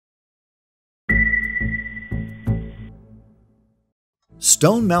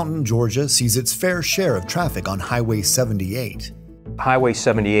Stone Mountain, Georgia sees its fair share of traffic on Highway 78. Highway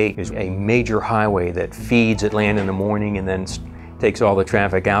 78 is a major highway that feeds Atlanta in the morning and then takes all the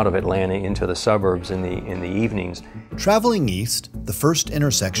traffic out of Atlanta into the suburbs in the evenings. Traveling east, the first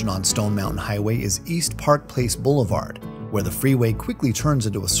intersection on Stone Mountain Highway is East Park Place Boulevard, where the freeway quickly turns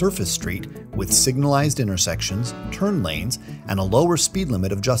into a surface street with signalized intersections, turn lanes, and a lower speed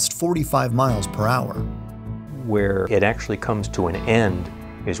limit of just 45 miles per hour. Where it actually comes to an end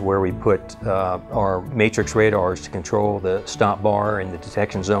is where we put our matrix radars to control the stop bar and the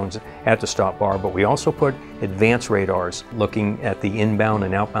detection zones at the stop bar, but we also put advanced radars looking at the inbound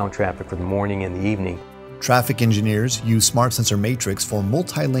and outbound traffic for the morning and the evening. Traffic engineers use SmartSensor Matrix for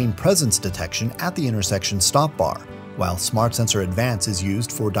multi-lane presence detection at the intersection stop bar, while SmartSensor Advance is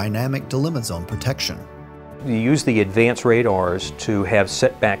used for dynamic delimit zone protection. You use the advanced radars to have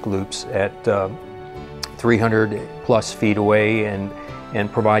setback loops at 300 plus feet away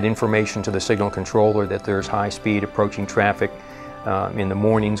and provide information to the signal controller that there's high speed approaching traffic in the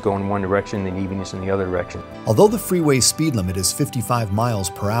mornings going one direction and evenings in the other direction. Although the freeway speed limit is 55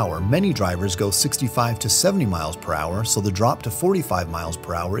 miles per hour, many drivers go 65 to 70 miles per hour, so the drop to 45 miles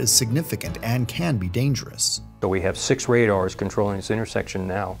per hour is significant and can be dangerous. So we have 6 radars controlling this intersection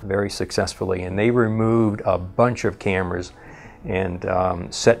now very successfully, and they removed a bunch of cameras and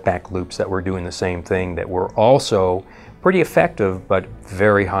setback loops that were doing the same thing that were also pretty effective but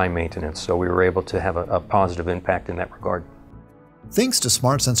very high maintenance. So we were able to have a positive impact in that regard. Thanks to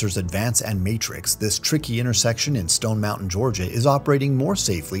SmartSensor's Advance and Matrix, this tricky intersection in Stone Mountain, Georgia is operating more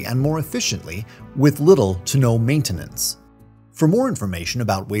safely and more efficiently with little to no maintenance. For more information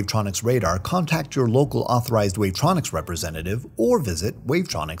about Wavetronics radar, contact your local authorized Wavetronics representative or visit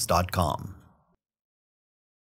wavetronics.com.